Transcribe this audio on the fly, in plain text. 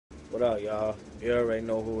What up, y'all? You already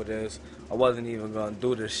know who it is. I wasn't even gonna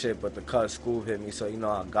do this shit, but the cuz Scoob hit me, so you know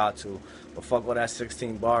I got to. But fuck all that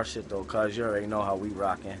 16 bar shit though, cuz you already know how we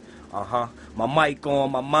rockin'. My mic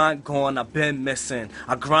on, my mind gone, I've been missing.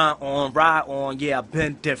 I grind on, ride on, yeah, I've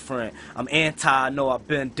been different. I'm anti, I know I've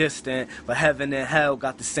been distant, but heaven and hell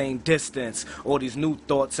got the same distance. All these new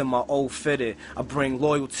thoughts in my old fitted. I bring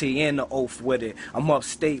loyalty and the oath with it. I'm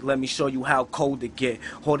upstate, let me show you how cold it get.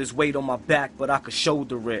 All this weight on my back, but I could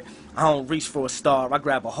shoulder it. I don't reach for a star, I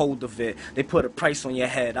grab a hold of it. They put a price on your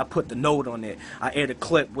head, I put the note on it. I air the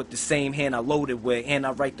clip with the same hand I loaded with, and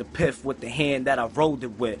I write the piff with the hand that I rolled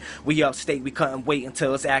it with. We upstate, we couldn't wait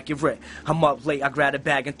until it's accurate. I'm up late, I grab the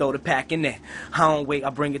bag and throw the pack in it. I don't wait, I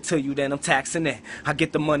bring it to you, then I'm taxing it. I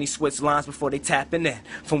get the money, switch lines before they tapping it.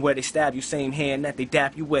 From where they stab you, same hand that they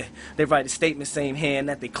dap you with. They write a statement, same hand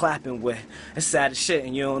that they clapping with. It's sad as shit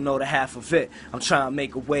and you don't know the half of it. I'm trying to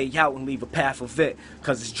make a way out and leave a path of it.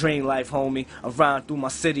 Cause it's dream life, homie. I'm riding through my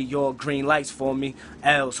city, all green lights for me.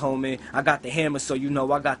 L's, homie. I got the hammer, so you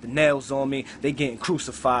know I got the nails on me. They getting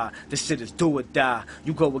crucified. This shit is do or die.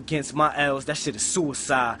 You go against my L's, that shit is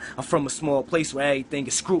suicide. I'm from a small place where everything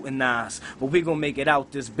is scrutinized. But we gon' make it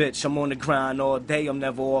out this bitch. I'm on the grind all day, I'm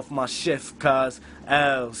never off my shift, cause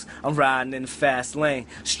L's. I'm riding in the fast lane.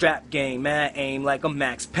 Strap game, man, aim like I'm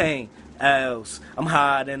Max Payne. L's. I'm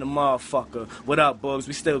higher than a motherfucker. What up, bugs?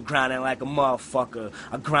 We still grinding like a motherfucker.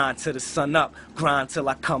 I grind till the sun up, grind till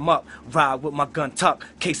I come up. Ride with my gun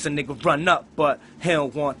tucked, case a nigga run up. But he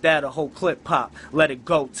don't want that, a whole clip pop. Let it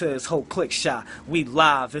go till his whole click shot. We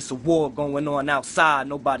live, it's a war going on outside,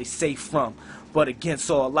 nobody safe from. But against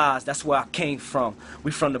all odds, that's where I came from.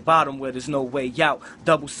 We from the bottom where there's no way out.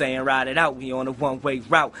 Double saying ride it out, we on a one-way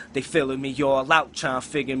route. They feeling me all out, trying to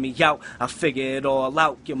figure me out. I figure it all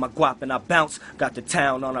out, get my guap and I bounce. Got the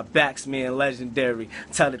town on our backs, me and legendary.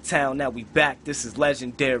 Tell the town that we back, this is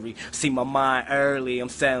legendary. See my mind early, I'm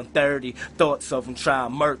 7:30. Thoughts of them try to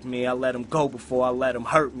murk me, I let them go before I let them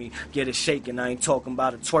hurt me. Get it shaking, I ain't talking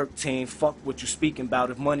about a twerk team. Fuck what you speaking about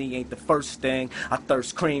if money ain't the first thing. I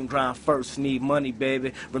thirst cream, grind first, need money,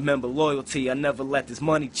 baby. Remember loyalty, I never let this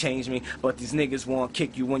money change me. But these niggas wanna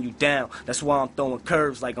kick you when you down. That's why I'm throwing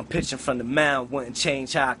curves like I'm pitching from the mound. Wouldn't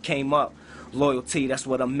change how I came up. Loyalty, that's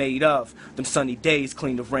what I'm made of. Them sunny days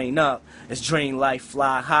clean the rain up. It's dream life,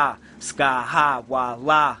 fly high, sky high, while I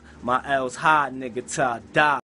lie. My L's high, nigga, till I die.